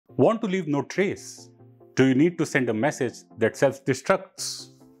Want to leave no trace? Do you need to send a message that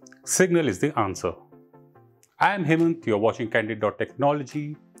self-destructs? Signal is the answer. I am Hemant, you are watching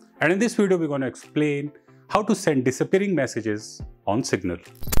Candid.Technology, and in this video we are going to explain how to send disappearing messages on Signal.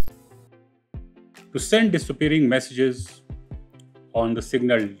 To send disappearing messages on the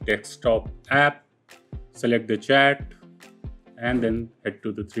Signal desktop app, select the chat and then head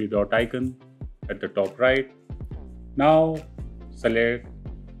to the three-dot icon at the top right. Now select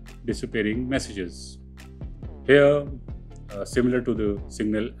disappearing messages. Here, similar to the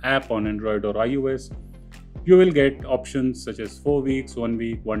Signal app on Android or iOS, you will get options such as 4 weeks, 1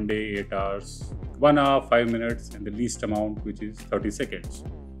 week, 1 day, 8 hours, 1 hour, 5 minutes, and the least amount, which is 30 seconds.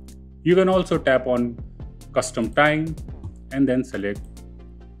 You can also tap on custom time and then select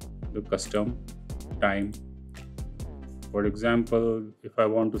the custom time. For example, if I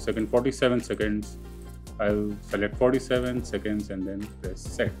want to send 47 seconds, I'll select 47 seconds and then press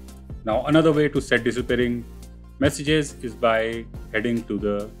set. Now, another way to set disappearing messages is by heading to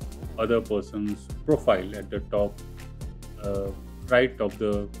the other person's profile at the top right of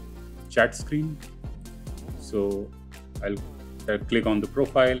the chat screen. So I'll click on the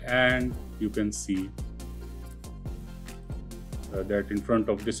profile and you can see that in front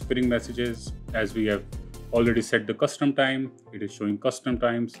of disappearing messages, as we have already set the custom time, it is showing custom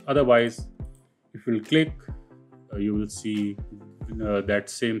times. Otherwise, if you will click, you will see that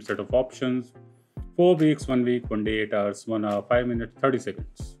same set of options: 4 weeks, 1 week, 1 day, 8 hours, 1 hour, 5 minutes, 30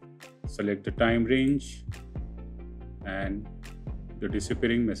 seconds. Select the time range and the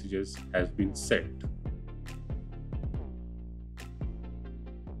disappearing messages has been set.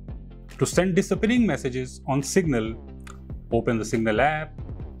 To send disappearing messages on Signal, open the Signal app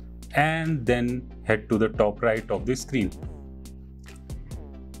and then head to the top right of the screen.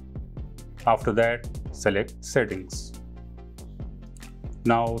 After that, select Settings.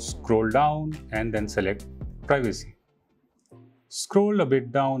 Now scroll down and then select Privacy. Scroll a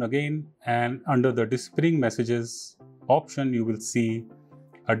bit down again and under the disappearing messages option you will see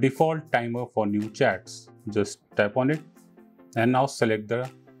a default timer for new chats. Just tap on it and now select the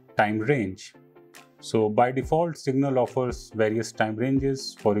time range. So by default, Signal offers various time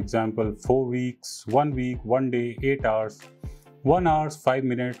ranges, for example 4 weeks, 1 week, 1 day, 8 hours, 1 hour, 5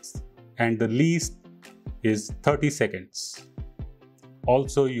 minutes, and the least is 30 seconds.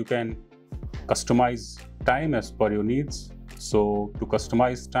 Also, you can customize time as per your needs. So to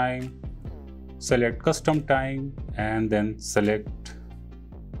customize time, select custom time and then select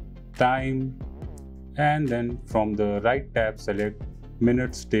time, and then from the right tab select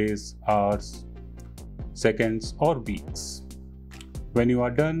minutes, days, hours, seconds or weeks. When you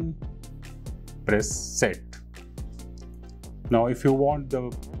are done, press set. Now if you want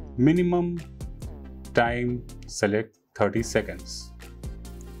the minimum time, select 30 seconds.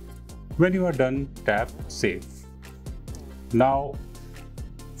 When you are done, tap save. Now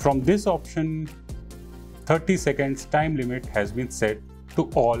from this option, 30 seconds time limit has been set to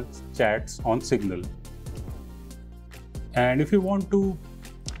all chats on Signal. And if you want to,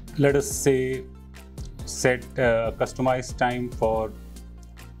 let us say, set customized time for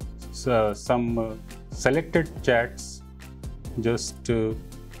some selected chats, just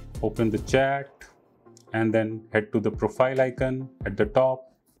open the chat and then head to the profile icon at the top.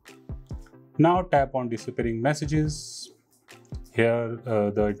 Now tap on disappearing messages. Here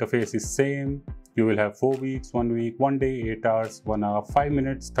the interface is same. You will have 4 weeks, 1 week, 1 day, 8 hours, 1 hour, 5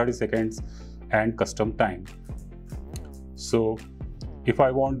 minutes, 30 seconds and custom time. So if I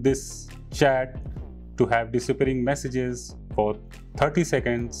want this chat to have disappearing messages for 30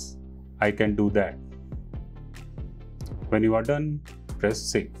 seconds, I can do that. When you are done, press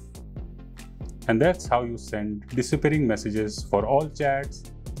save. And that's how you send disappearing messages for all chats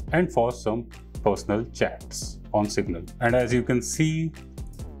and for some personal chats on Signal. And as you can see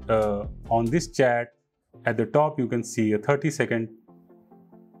on this chat, at the top you can see a 30-second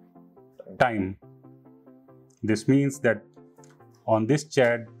time. This means that on this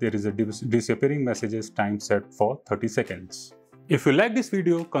chat there is a disappearing messages time set for 30 seconds. If you like this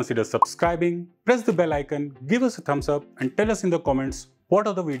video, consider subscribing, press the bell icon, give us a thumbs up and tell us in the comments what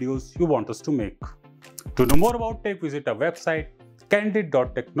are the videos you want us to make. To know more about tech, visit our website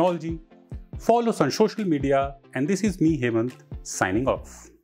Candid.Technology. Follow us on social media, and this is me, Hemant, signing off.